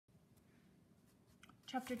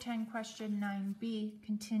Chapter 10, question 9b,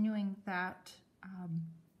 continuing that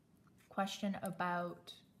question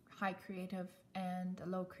about high creative and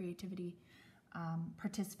low creativity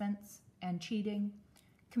participants and cheating.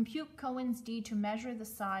 Compute Cohen's d to measure the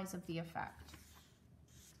size of the effect.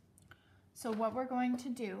 So what we're going to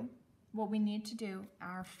do, what we need to do,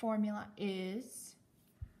 our formula is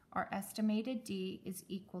our estimated d is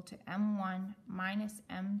equal to m1 minus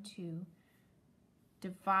m2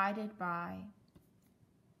 divided by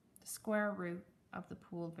the square root of the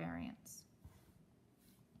pooled variance.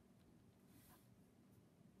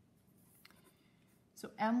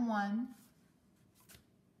 So M1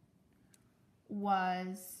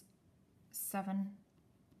 was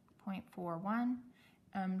 7.41,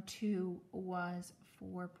 M2 was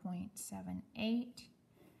 4.78.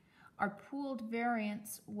 Our pooled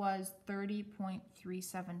variance was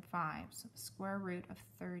 30.375, so the square root of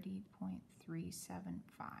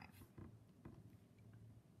 30.375.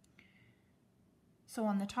 So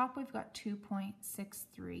on the top we've got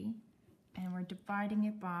 2.63, and we're dividing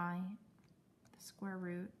it by the square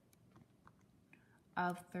root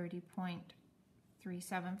of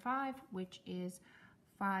 30.375, which is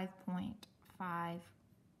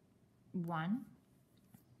 5.51,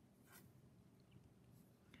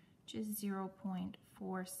 which is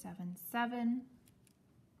 0.477,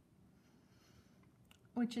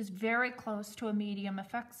 which is very close to a medium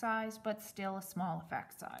effect size, but still a small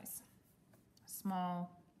effect size.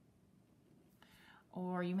 Small,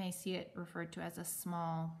 or you may see it referred to as a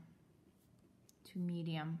small to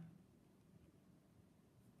medium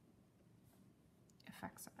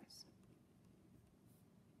effect size.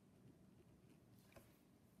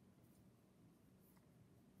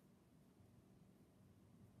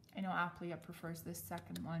 I know Applia prefers this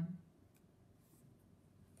second one.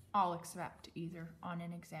 I'll accept either on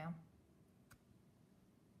an exam.